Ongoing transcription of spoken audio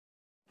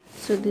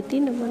Sudhiti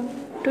Naman.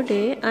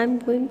 Today I am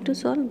going to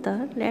solve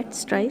the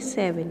Let's Try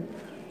 7.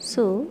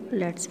 So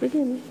let's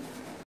begin.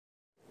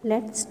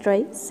 Let's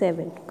try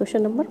 7.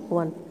 Question number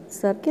 1.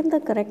 Circle the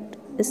correct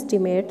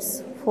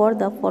estimates for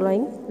the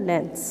following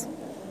lengths.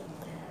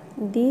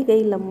 दी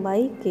गई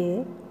लंबाई के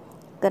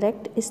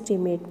correct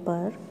estimate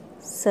पर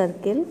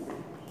circle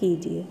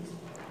कीजिए.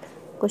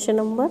 Question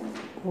number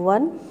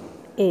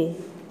 1A.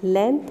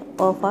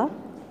 Length of a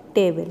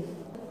table.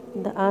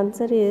 The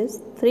answer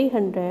is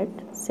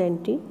 300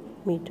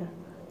 centimeter.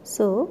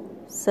 So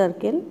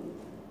circle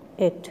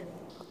it.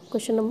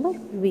 Question number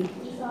B.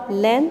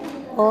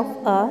 Length of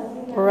a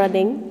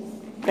running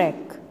track.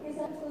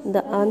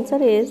 The answer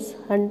is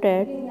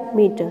 100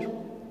 meter.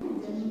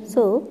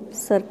 So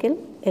circle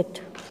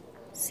it.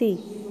 C.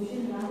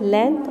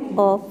 Length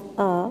of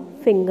a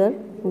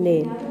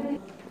fingernail.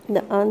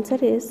 The answer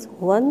is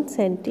 1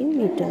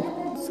 centimeter.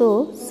 So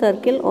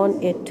circle on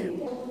it.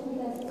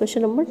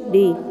 Question number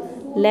D.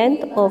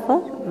 Length of a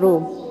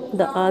room.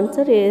 The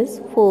answer is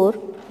 4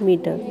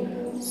 meter.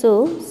 So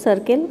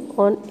circle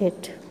on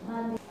it.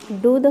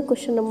 Do the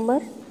question number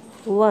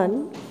 1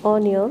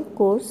 on your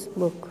course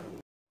book.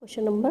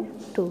 Question number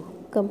 2.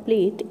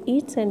 Complete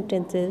each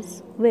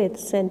sentences with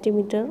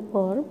centimeter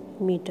or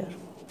meter.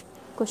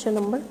 Question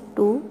number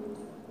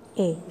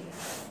 2A.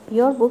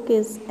 Your book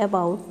is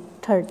about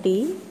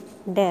 30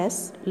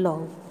 dash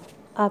long.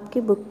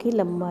 आपकी book की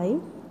लंबाई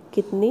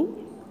कितनी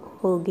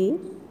होगी?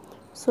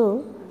 So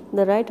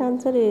the right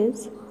answer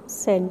is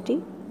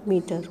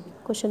centimeter.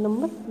 Question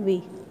number B.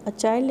 A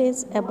child is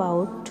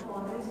about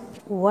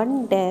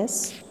 1 dash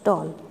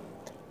tall.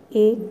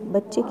 एक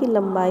बच्चे की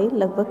लंबाई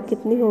लगभग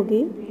कितनी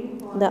होगी?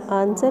 The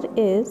answer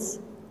is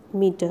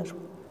meter.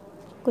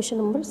 Question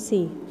number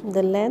C.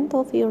 The length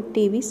of your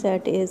TV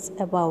set is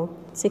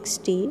about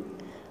 60.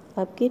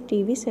 आपके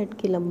टीवी सेट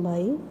की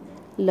लंबाई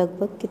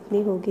लगभग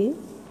कितनी होगी?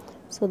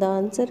 So the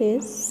answer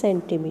is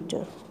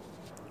centimeter.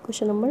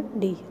 Question number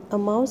D. A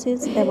mouse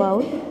is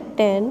about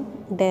 10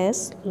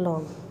 dash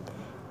long.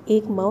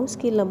 एक mouse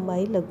की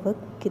लंबाई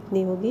लगभग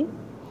कितनी होगी?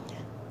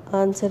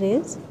 Answer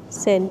is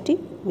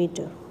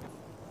centimeter.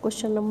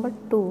 Question number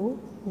 2.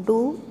 Do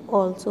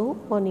also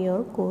on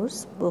your course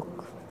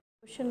book.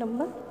 Question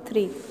number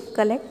 3.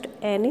 Collect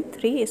any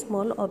 3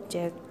 small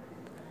objects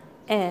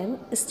and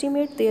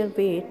estimate their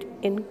weight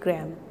in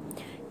gram.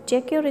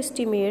 Check your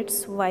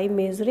estimates while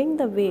measuring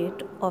the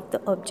weight of the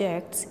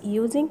objects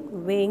using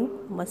weighing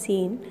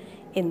machine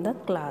in the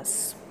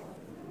class.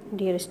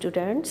 Dear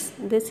students,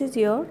 this is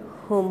your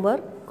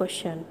homework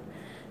question.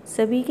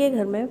 सभी के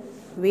घर में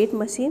weight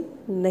machine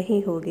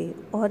नहीं होगी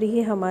और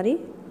ये हमारी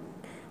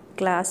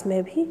class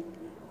में भी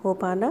हो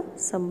पाना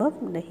संभव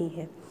नहीं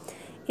है.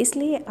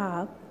 इसलिए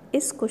आप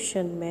इस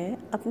क्वेश्चन में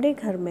अपने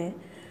घर में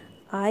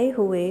आए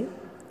हुए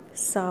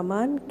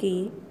सामान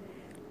की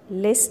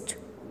लिस्ट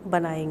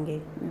बनाएंगे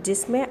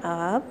जिसमें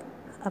आप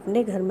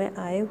अपने घर में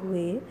आए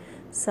हुए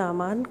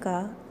सामान का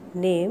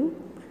नेम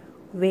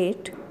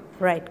वेट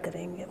राइट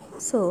करेंगे.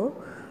 So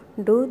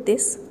do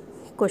this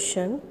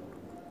question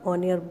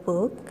on your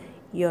book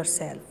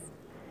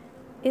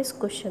yourself. इस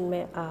क्वेश्चन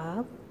में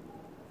आप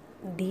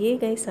दिए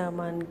गए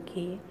सामान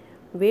की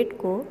वेट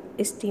को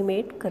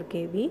एस्टीमेट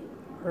करके भी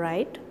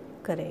राइट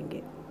करेंगे.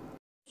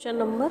 Question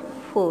number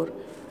 4.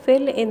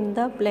 Fill in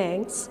the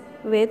blanks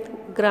with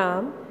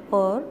ग्राम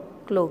और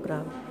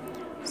kilogram.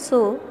 So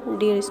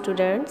dear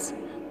students,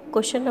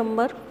 question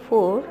number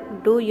 4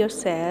 do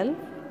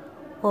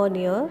yourself on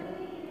your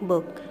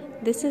book.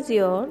 This is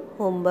your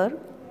homework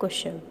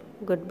question.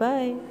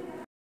 Goodbye.